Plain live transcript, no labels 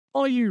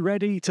Are you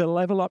ready to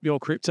level up your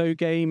crypto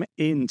game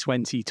in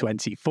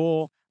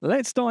 2024?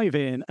 Let's dive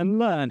in and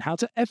learn how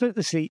to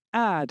effortlessly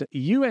add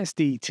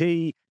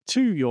USDT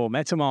to your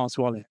MetaMask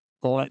wallet.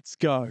 Let's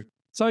go.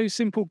 So,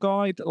 simple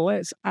guide,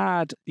 let's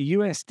add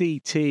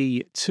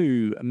USDT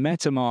to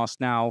MetaMask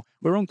now.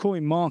 We're on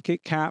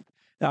CoinMarketCap.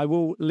 I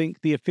will link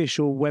the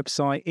official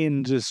website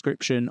in the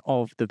description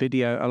of the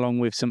video, along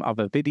with some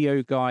other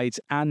video guides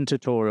and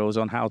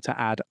tutorials on how to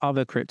add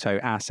other crypto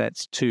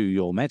assets to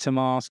your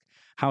MetaMask,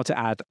 how to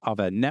add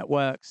other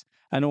networks,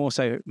 and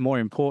also, more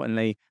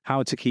importantly,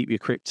 how to keep your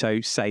crypto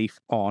safe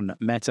on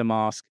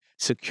MetaMask,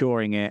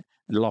 securing it,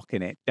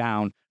 locking it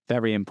down.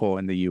 Very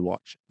important that you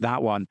watch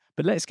that one.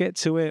 But let's get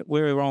to it.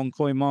 We're on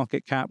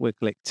CoinMarketCap. We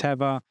click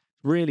𝗕𝗃.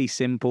 Really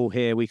simple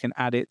here. We can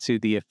add it to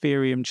the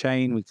Ethereum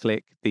chain. We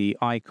click the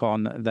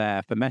icon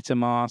there for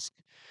MetaMask.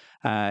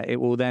 It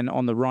will then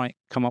on the right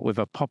come up with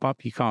a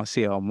pop-up. You can't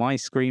see it on my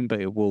screen, but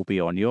it will be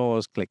on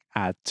yours. Click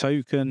Add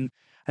Token.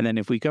 And then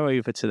if we go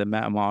over to the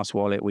MetaMask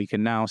wallet, we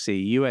can now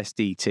see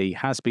USDT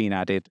has been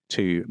added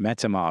to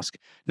MetaMask.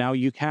 Now,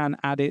 you can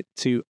add it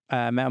to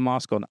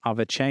MetaMask on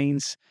other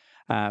chains.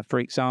 For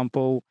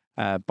example,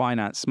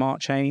 Binance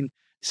Smart Chain.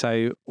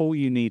 So all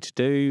you need to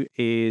do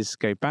is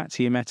go back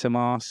to your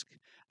MetaMask,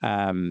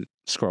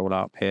 scroll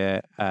up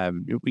here.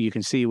 You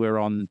can see we're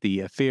on the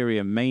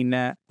Ethereum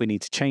mainnet. We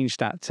need to change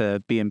that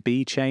to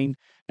BNB chain.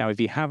 Now, if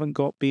you haven't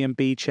got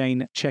BNB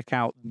chain, check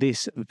out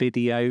this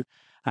video,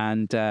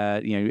 and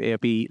it'll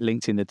be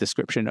linked in the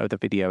description of the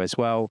video as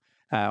well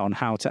on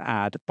how to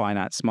add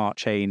Binance Smart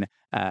Chain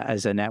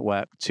as a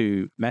network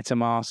to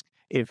MetaMask.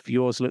 If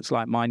yours looks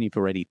like mine, you've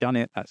already done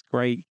it. That's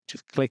great.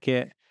 Just click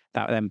it.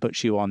 That then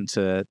puts you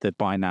onto the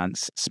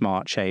Binance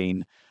Smart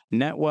Chain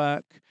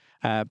network.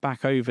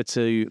 Back over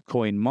to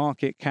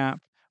CoinMarketCap.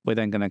 We're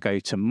then going to go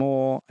to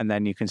more, and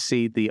then you can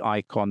see the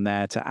icon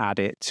there to add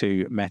it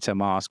to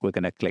MetaMask. We're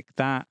going to click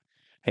that.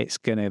 It's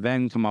going to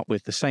then come up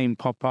with the same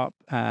pop-up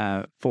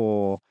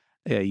for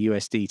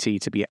USDT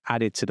to be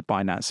added to the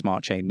Binance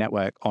Smart Chain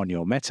network on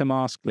your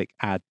MetaMask. Click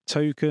Add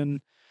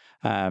Token.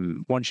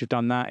 Once you've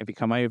done that, if you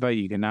come over,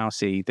 you can now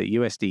see that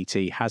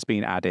USDT has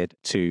been added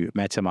to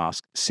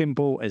MetaMask.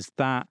 Simple as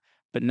that.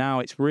 But now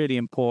it's really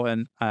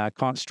important. I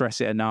can't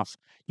stress it enough.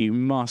 You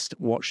must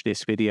watch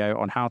this video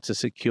on how to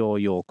secure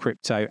your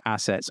crypto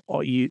assets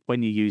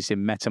when you're using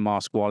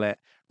MetaMask wallet.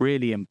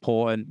 Really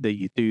important that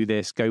you do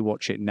this. Go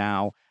watch it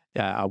now.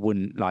 I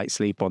wouldn't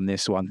sleep on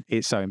this one.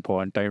 It's so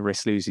important. Don't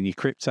risk losing your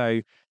crypto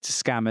to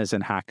scammers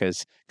and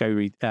hackers.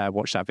 Go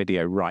watch that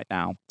video right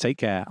now. Take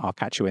care. I'll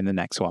catch you in the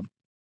next one.